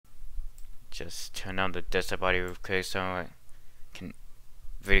just turn on the desktop audio real quick so I can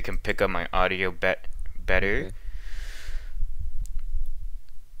video can pick up my audio better. Okay.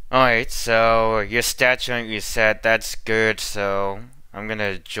 Alright, so your stats aren't reset, that's good, so I'm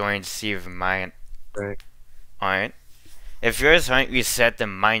gonna join to see if mine Right. aren't. If yours aren't reset, then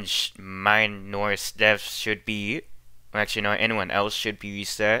mine nor Steph's should be. Actually, no, anyone else should be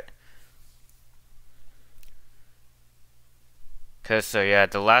reset. Cause so yeah,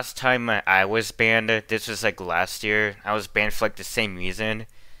 the last time I was banned, this was like last year. I was banned for like the same reason,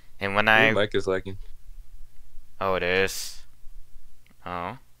 and when Your I mic is lagging. oh it is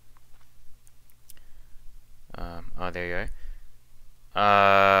oh oh there you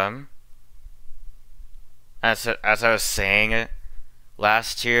are. As I was saying,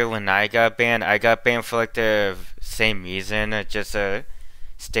 last year when I got banned for like the same reason, just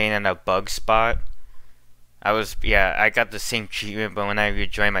staying in a bug spot. I got the same treatment, but when I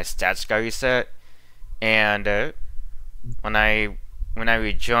rejoined, my stats got reset, and when I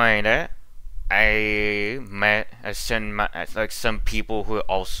rejoined, I met like some people who were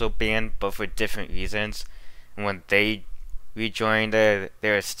also banned, but for different reasons. And when they rejoined, their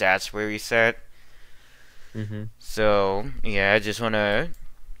stats were reset. Mm-hmm. So yeah, I just wanna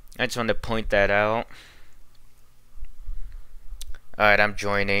point that out. Alright, I'm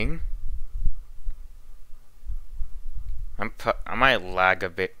joining. I might lag a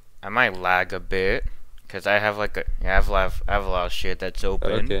bit. I might lag a bit because I have like I have I have a lot of shit that's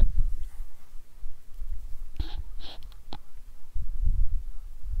open. Okay.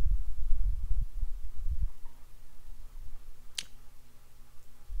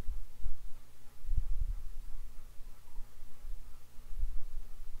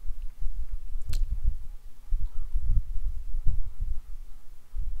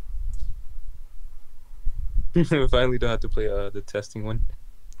 We finally don't have to play the testing one.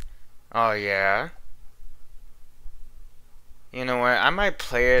 Oh yeah. You know what? I might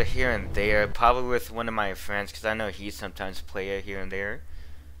play it here and there, probably with one of my friends, because I know he sometimes play it here and there.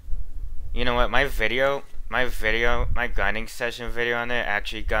 You know what? My grinding session video on it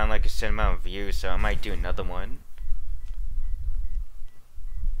actually got like a certain amount of views, so I might do another one.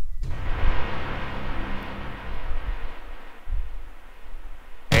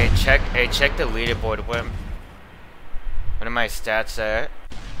 Hey, check the leaderboard. What are my stats at?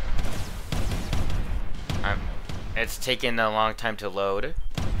 It's taking a long time to load.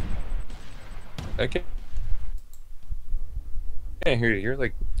 Okay. I can't hear you. You're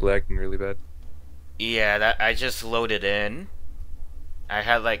like lagging really bad. Yeah, that I just loaded in. I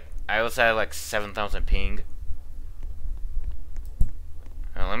was at like 7,000 ping.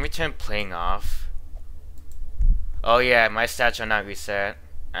 Let me turn playing off. Oh yeah, my stats are not reset.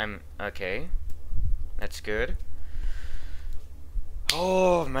 I'm okay. That's good.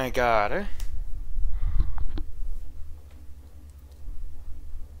 Oh my god.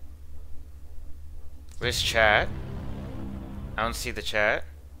 Where's chat? I don't see the chat.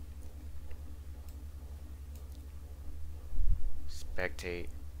 Spectate.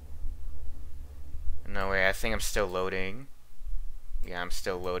 No way, I think I'm still loading. Yeah, I'm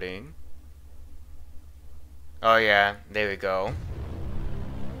still loading. Oh yeah, there we go.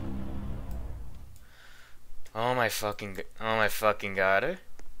 Oh my fucking god.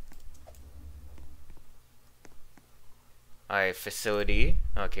 Alright, facility.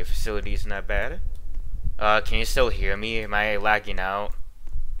 Okay, facility's not bad. Can you still hear me? Am I lagging out?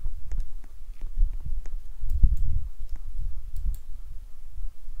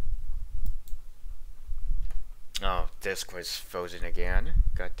 Oh, Discord's frozen again.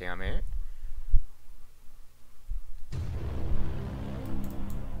 God damn it.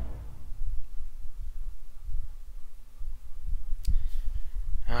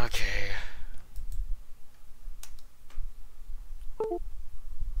 Okay.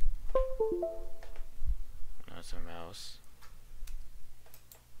 That's a mouse.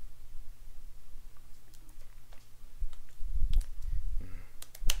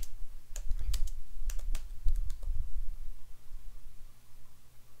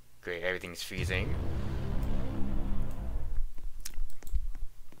 Great, everything's freezing.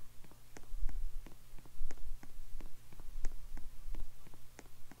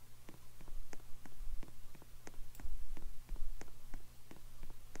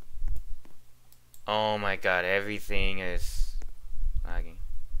 Oh my god, everything is lagging.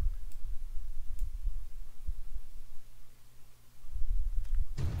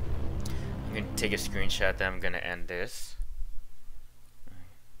 I'm gonna take a screenshot, then I'm gonna end this.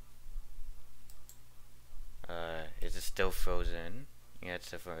 Is it still frozen? Yeah, it's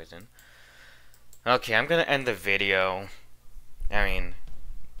still frozen. Okay, I'm gonna end the video. I mean,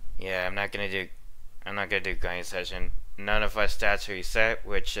 yeah, I'm not gonna do grinding session. None of our stats are reset,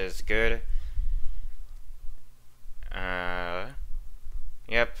 which is good.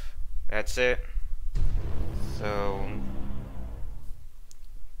 Yep, that's it. So,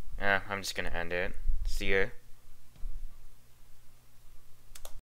 I'm just gonna end it. See ya.